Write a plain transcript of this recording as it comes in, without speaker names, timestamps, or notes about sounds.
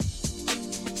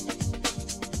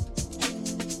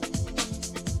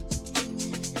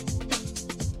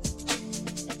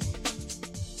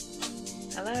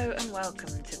and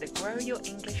welcome to the Grow Your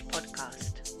English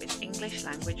podcast with English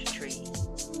Language Tree.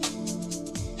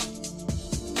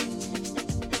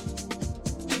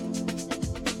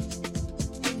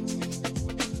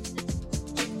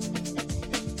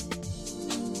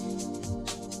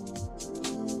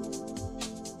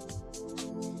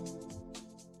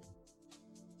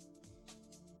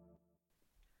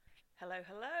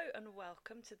 Hello and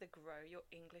welcome to the Grow Your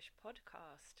English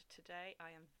podcast. Today I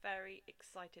am very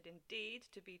excited indeed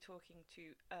to be talking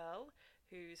to Earl,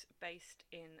 who's based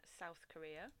in South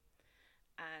Korea,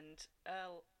 and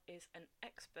Earl is an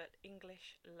expert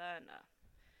English learner.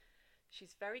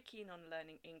 She's very keen on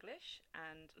learning English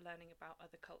and learning about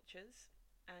other cultures,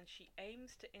 and she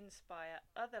aims to inspire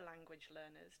other language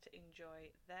learners to enjoy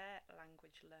their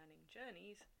language learning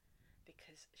journeys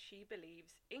because she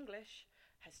believes English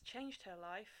has changed her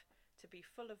life to be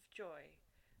full of joy,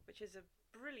 which is a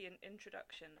brilliant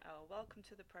introduction. Elle, welcome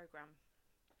to the program.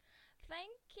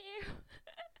 Thank you.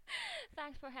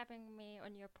 Thanks for having me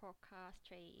on your podcast,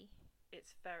 Tree.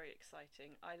 It's very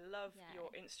exciting. I love your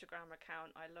Instagram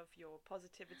account. I love your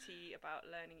positivity about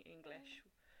learning English.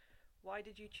 Why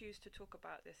did you choose to talk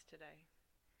about this today?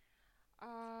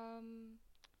 I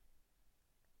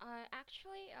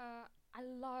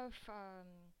love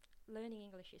learning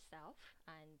English itself,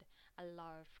 and I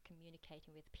love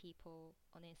communicating with people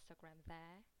on Instagram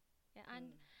there. Yeah,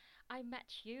 and I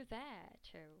met you there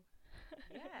too.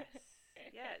 Yes.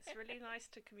 Yeah, it's really nice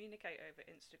to communicate over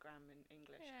Instagram in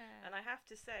English. Yeah. And I have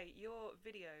to say, your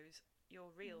videos,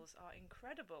 your reels are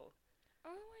incredible.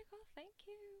 Oh my god, thank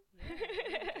you. Yeah,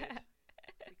 really good.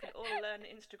 We can all learn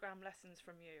Instagram lessons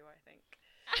from you, I think.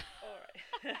 All right.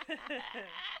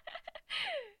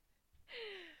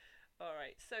 All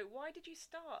right. So why did you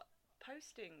start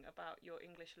posting about your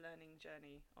English learning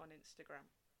journey on Instagram?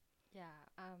 Yeah,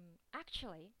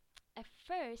 actually, at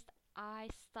first I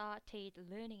started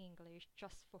learning English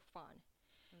just for fun.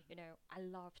 You know, I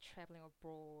love traveling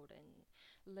abroad and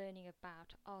learning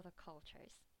about other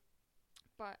cultures.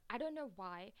 But I don't know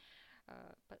why,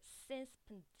 but since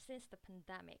the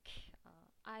pandemic,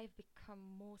 I've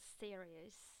become more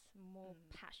serious, more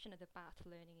passionate about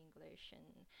learning English,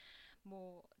 and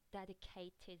more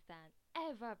dedicated than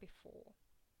ever before.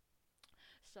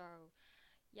 So,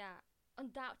 yeah,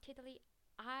 undoubtedly,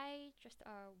 I just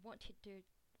wanted to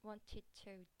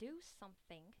do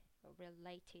something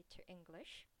related to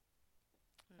English,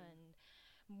 and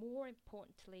more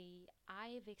importantly,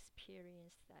 I've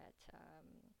experienced that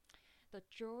the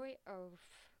joy of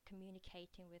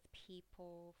communicating with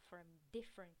people from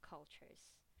different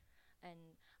cultures,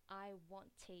 and I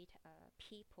wanted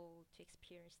people to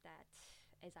experience that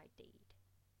as I did,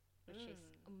 which is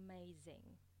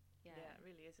amazing. Yeah. Yeah, it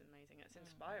really is amazing. It's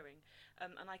inspiring,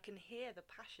 and I can hear the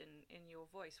passion in your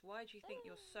voice. Why do you think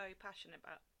you're so passionate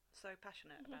about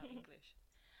English?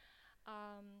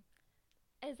 Um,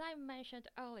 as I mentioned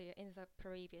earlier in the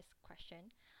previous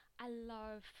question, I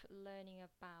love learning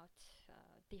about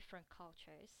different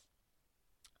cultures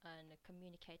and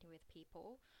communicating with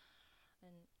people.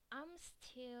 And I'm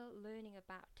still learning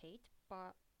about it,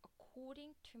 but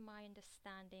according to my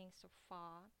understanding so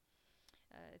far,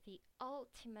 the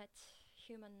ultimate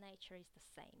human nature is the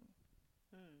same.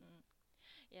 Mm.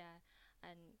 Yeah,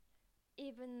 and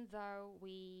even though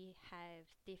we have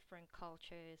different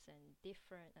cultures and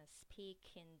different speak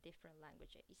in different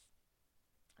languages,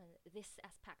 this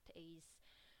aspect is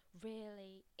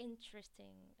really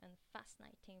interesting and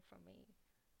fascinating for me.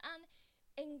 And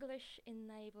English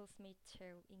enables me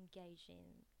to engage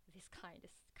in this kind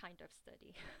of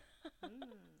study.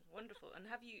 Wonderful. And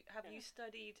have you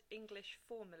studied English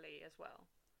formally as well?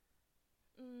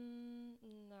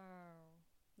 No.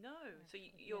 No. So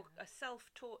you're Yeah. a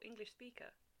self-taught English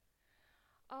speaker.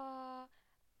 Uh,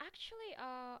 actually,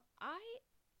 I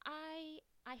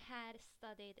had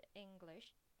studied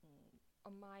English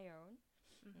on my own,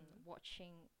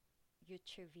 watching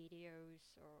YouTube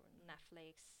videos or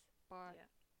Netflix. But Yeah.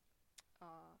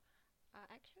 uh,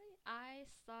 actually, I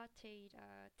started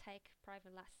take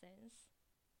private lessons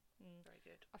Very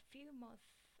good. a few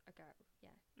months ago.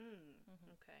 Yeah.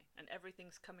 Okay. And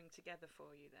everything's coming together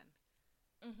for you then.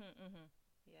 Mhm. Mhm.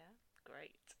 Yeah.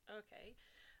 Great. Okay.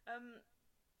 Um,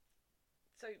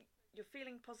 so you're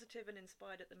feeling positive and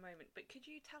inspired at the moment, but could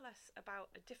you tell us about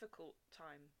a difficult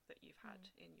time that you've had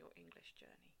in your English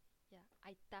journey? Yeah,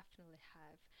 I definitely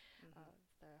have Mm-hmm.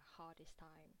 the hardest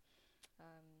time.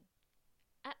 Um,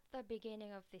 at the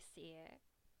beginning of this year,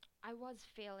 I was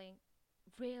feeling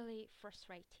really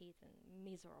frustrated and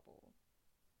miserable.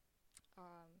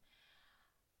 Um,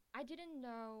 I didn't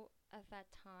know at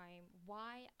that time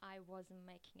why I wasn't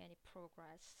making any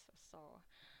progress. So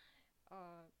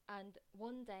And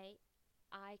one day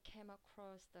I came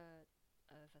across the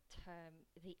term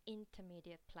the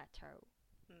intermediate plateau,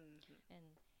 Hmm.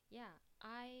 and yeah,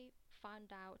 I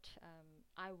found out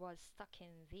I was stuck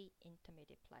in the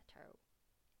intermediate plateau,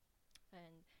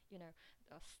 and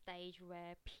a stage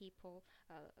where people,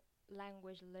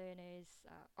 language learners,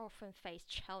 often face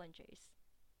challenges.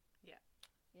 Yeah.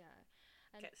 Yeah,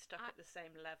 and Get stuck I at the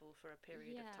same level for a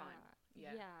period of time.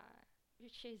 yeah Yeah. yeah,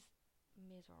 which is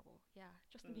miserable. Yeah,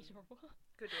 just Mm. miserable.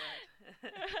 Good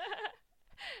word.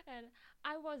 And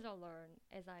I was alone,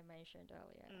 as I mentioned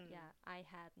earlier. Mm. Yeah, I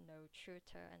had no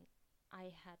tutor and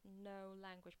I had no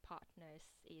language partners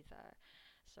either.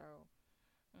 So,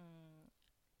 mm,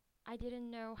 I didn't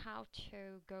know how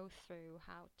to go through,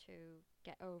 how to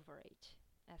get over it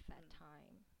at that Mm.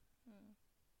 time. Mm,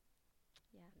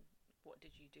 yeah. What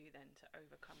did you do then to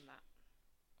overcome that?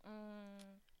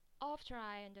 Mm, After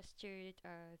I understood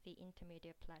the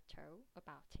intermediate plateau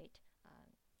about it,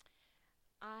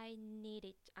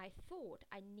 I thought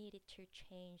I needed to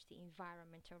change the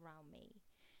environment around me.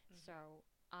 Hmm. So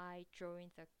I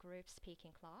joined the group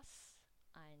speaking class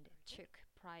and Very good. took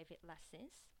private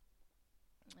lessons.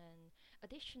 And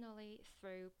additionally,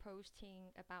 through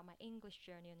posting about my English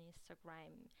journey on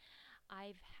Instagram,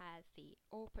 I've had the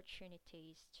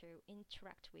opportunities to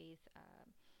interact with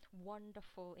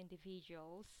wonderful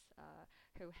individuals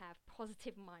who have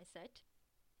positive mindset,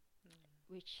 Mm.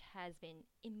 which has been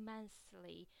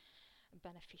immensely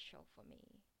beneficial for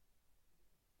me.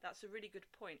 That's a really good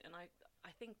point, and I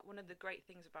think one of the great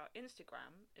things about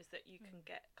Instagram is that you can Mm.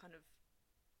 get kind of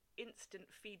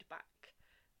instant feedback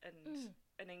and Mm.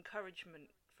 an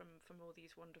encouragement from all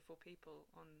these wonderful people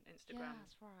on Yeah, Instagram.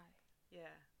 that's right.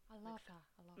 Yeah, I with love that.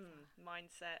 I love that.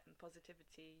 mindset and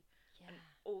positivity, and Yeah.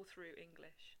 all through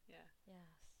English. Yeah,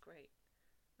 Yes. great.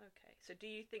 Okay, so do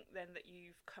you think then that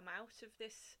you've come out of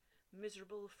this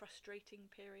miserable, frustrating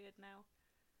period now?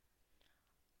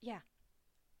 Yeah.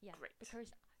 Yeah. Great.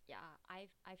 Because yeah,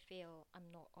 I feel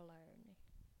I'm not alone.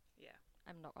 Yeah,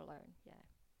 I'm not alone. Yeah.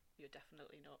 you're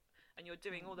definitely not, and you're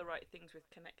doing all Mm. the right things with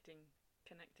connecting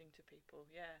to people.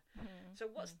 Yeah. Mm. So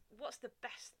Mm. what's the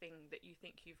best thing that you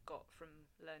think you've got from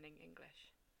learning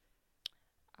English?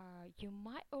 You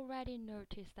might already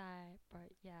notice that,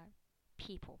 but yeah,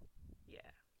 people,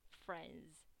 Yeah.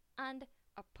 friends, and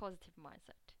a positive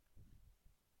mindset.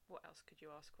 What else could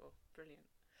you ask for? Brilliant.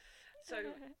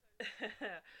 So,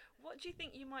 what do you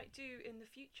think you might do in the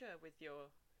future with your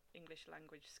English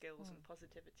language skills Mm. and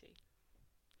positivity?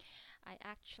 I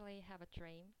actually have a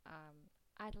dream.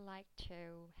 I'd like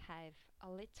to have a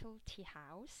little tea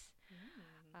house,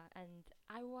 Mm. and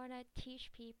I wanna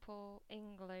teach people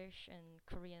English and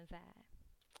Korean there.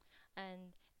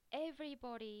 And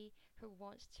everybody who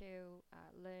wants to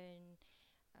learn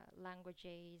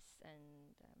languages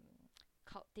and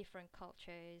different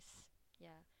cultures,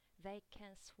 yeah, they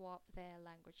can swap their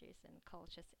languages and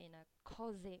cultures in a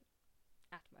cozy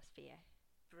atmosphere.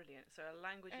 Brilliant. So, a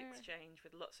language Uh, exchange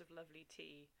with lots of lovely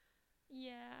tea.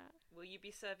 yeah, Will you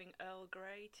be serving Earl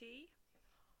Grey tea?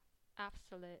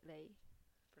 absolutely.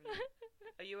 Brilliant.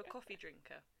 Are you a coffee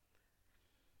drinker?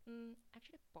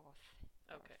 Actually, both.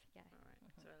 Both, Okay. yeah. All right.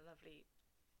 Hmm. So, a lovely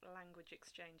language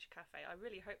exchange cafe. I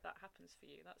really hope that happens for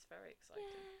you. That's very exciting.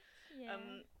 Yeah, yeah.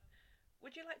 Um,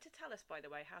 would you like to tell us, by the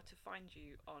way, how to find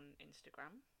you on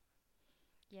Instagram?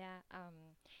 Yeah,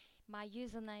 my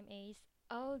username is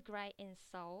Earl Grey in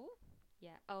Seoul.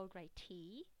 Yeah, Earl Grey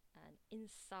tea and in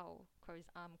Seoul because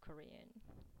I'm Korean.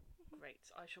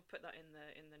 Great. I shall put that in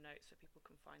the notes so people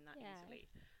can find that Yeah, easily.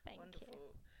 thank you.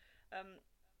 Wonderful. Um,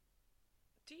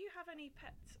 do you have any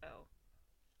pets, Earl?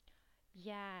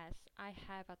 Yes, I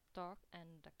have a dog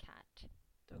and a cat.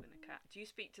 Dog and a cat. Do you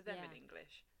speak to them in Yeah,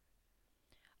 English?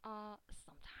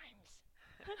 sometimes.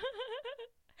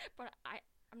 But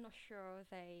I'm not sure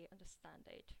they understand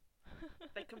it.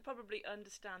 They can probably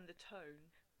understand the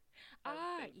tone, I would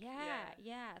Ah, think. yeah, Yeah.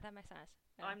 yeah, that makes sense.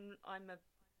 Yeah.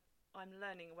 I'm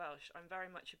learning Welsh. I'm very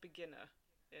much a beginner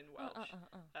in Welsh.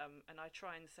 And I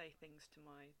try and say things to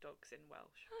my dogs in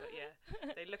Welsh. But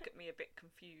yeah, they look at me a bit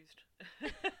confused.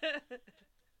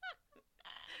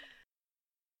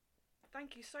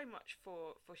 Thank you so much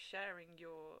for sharing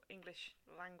your English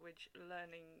language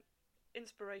learning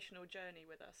inspirational journey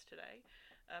with us today.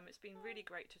 It's been really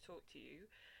great to talk to you.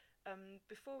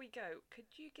 Before we go, could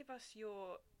you give us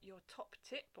your top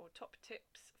tip or top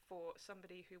tips for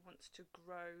somebody who wants to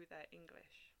grow their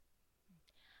English?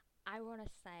 I want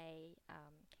to say,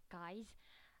 guys,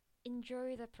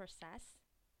 enjoy the process.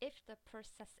 If the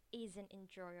process isn't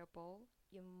enjoyable,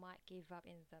 you might give up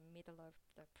in the middle of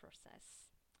the process.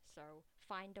 So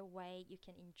find a way you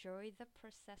can enjoy the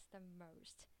process the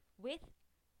most with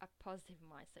a positive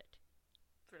mindset.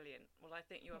 Brilliant. Well, I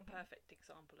think you're a perfect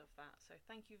example of that. So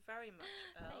thank you very much,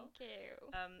 Earl. Thank you.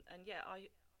 And yeah,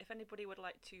 if anybody would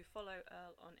like to follow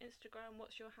Earl on Instagram,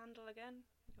 what's your handle again?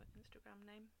 Your Instagram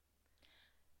name?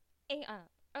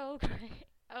 Earl Grey,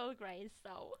 Earl Grey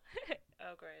soul.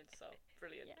 Earl Grey and Soul.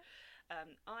 Brilliant. Yeah.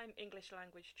 I'm English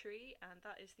Language Tree, and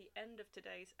that is the end of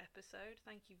today's episode.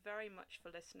 Thank you very much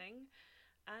for listening,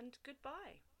 and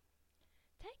goodbye.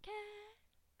 Take care.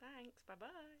 Thanks. Bye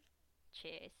bye.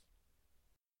 Cheers.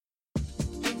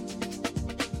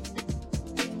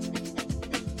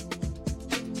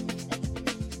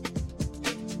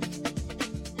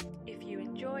 If you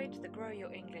enjoyed the Grow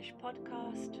Your English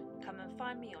podcast, come and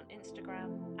find me on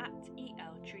Instagram at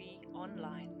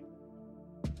ELTreeOnline.